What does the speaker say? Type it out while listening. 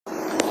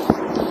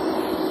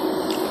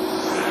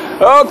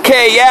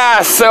Okay,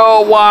 yeah,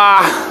 so,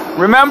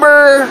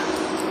 remember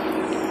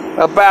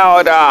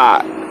about,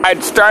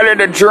 I'd started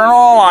a journal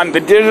on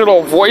the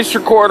digital voice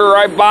recorder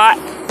I bought?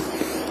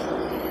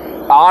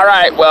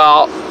 Alright,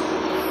 well,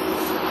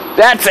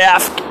 that's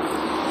effed.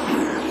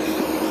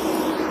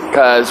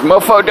 Because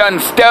mofo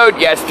done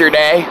stowed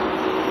yesterday.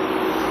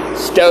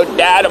 Stowed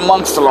that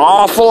amongst an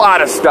awful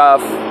lot of stuff.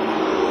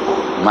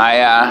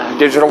 My,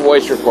 digital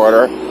voice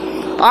recorder.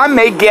 I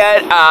may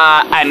get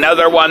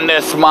another one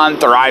this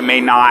month, or I may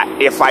not.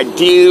 If I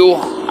do,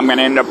 I'm going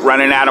to end up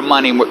running out of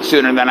money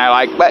sooner than I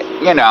like. But,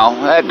 you know,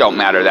 that don't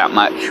matter that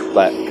much.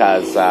 But,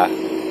 because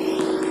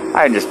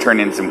I just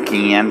turn in some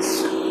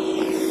cans.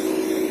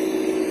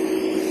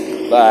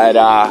 But,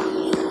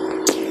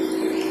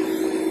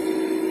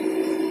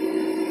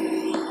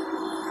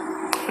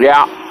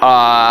 yeah,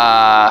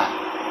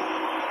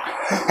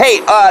 hey,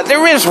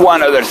 there is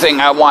one other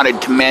thing I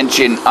wanted to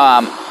mention,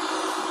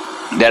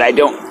 that I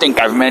don't think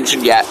I've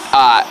mentioned yet.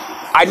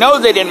 I know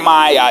that in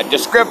my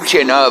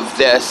description of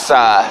this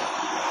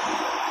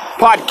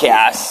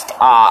podcast,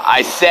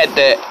 I said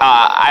that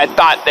I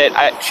thought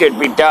that it should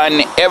be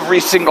done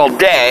every single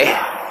day.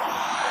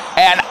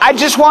 And I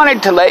just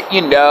wanted to let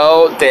you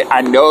know that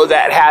I know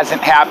that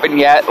hasn't happened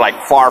yet,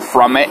 like far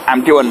from it.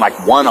 I'm doing like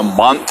one a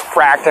month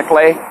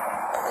practically.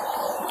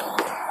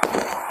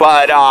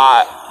 But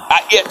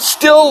it's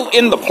still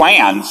in the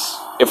plans.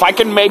 If I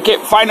can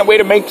find a way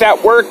to make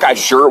that work, I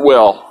sure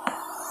will.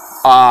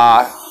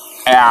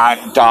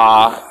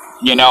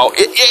 You know,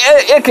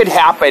 it could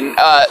happen.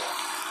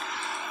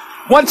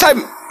 Once I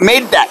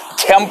made that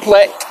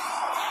template,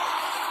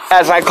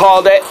 as I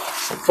called it,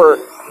 for,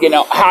 you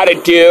know, how to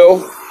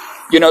do,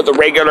 you know, the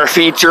regular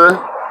feature,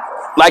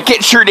 like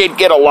it sure did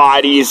get a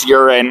lot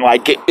easier, and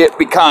like it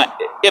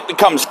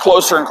becomes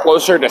closer and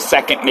closer to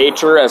second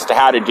nature as to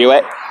how to do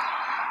it.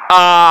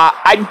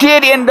 I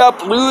did end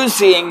up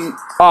losing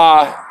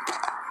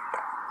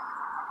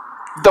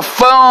the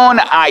phone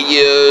I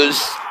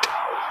used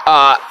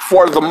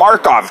for the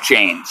Markov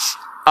chains,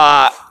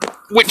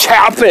 which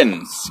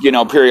happens, you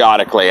know,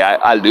 periodically.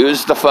 I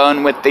lose the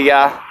phone with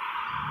the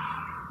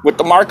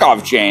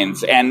Markov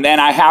chains, and then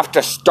I have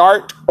to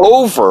start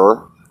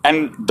over.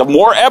 And the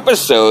more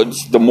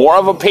episodes, the more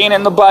of a pain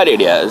in the butt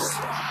it is.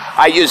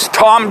 I use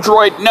Tom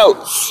Droid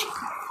Notes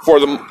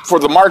for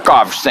the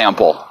Markov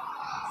sample.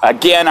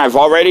 Again, I've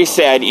already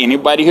said,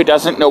 anybody who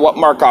doesn't know what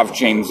Markov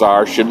chains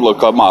are should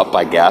look them up,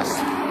 I guess.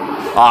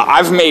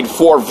 I've made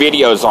 4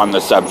 videos on the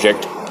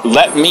subject.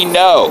 Let me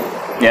know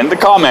in the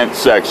comments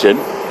section,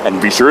 and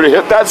be sure to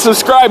hit that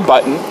subscribe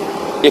button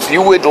if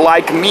you would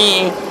like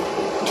me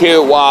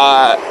to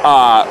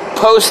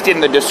post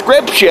in the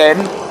description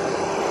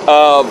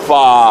of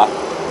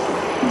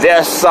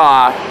this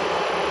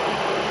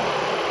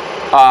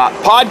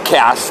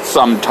podcast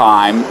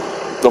sometime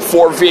the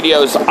 4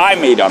 videos I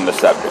made on the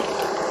subject.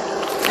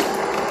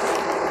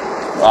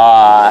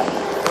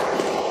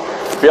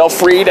 Feel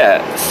free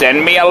to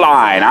send me a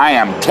line. I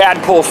am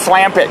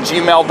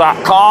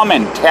tadpoleslamp@gmail.com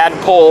and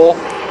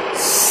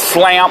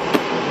tadpoleslamp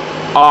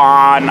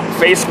on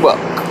Facebook.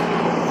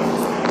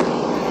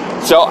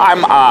 So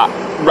I'm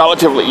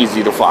relatively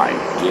easy to find.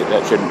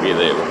 That shouldn't be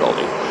the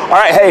difficulty.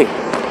 Alright, hey,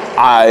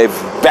 I've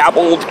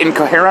babbled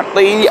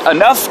incoherently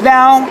enough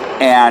now,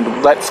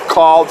 and let's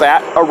call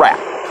that a wrap.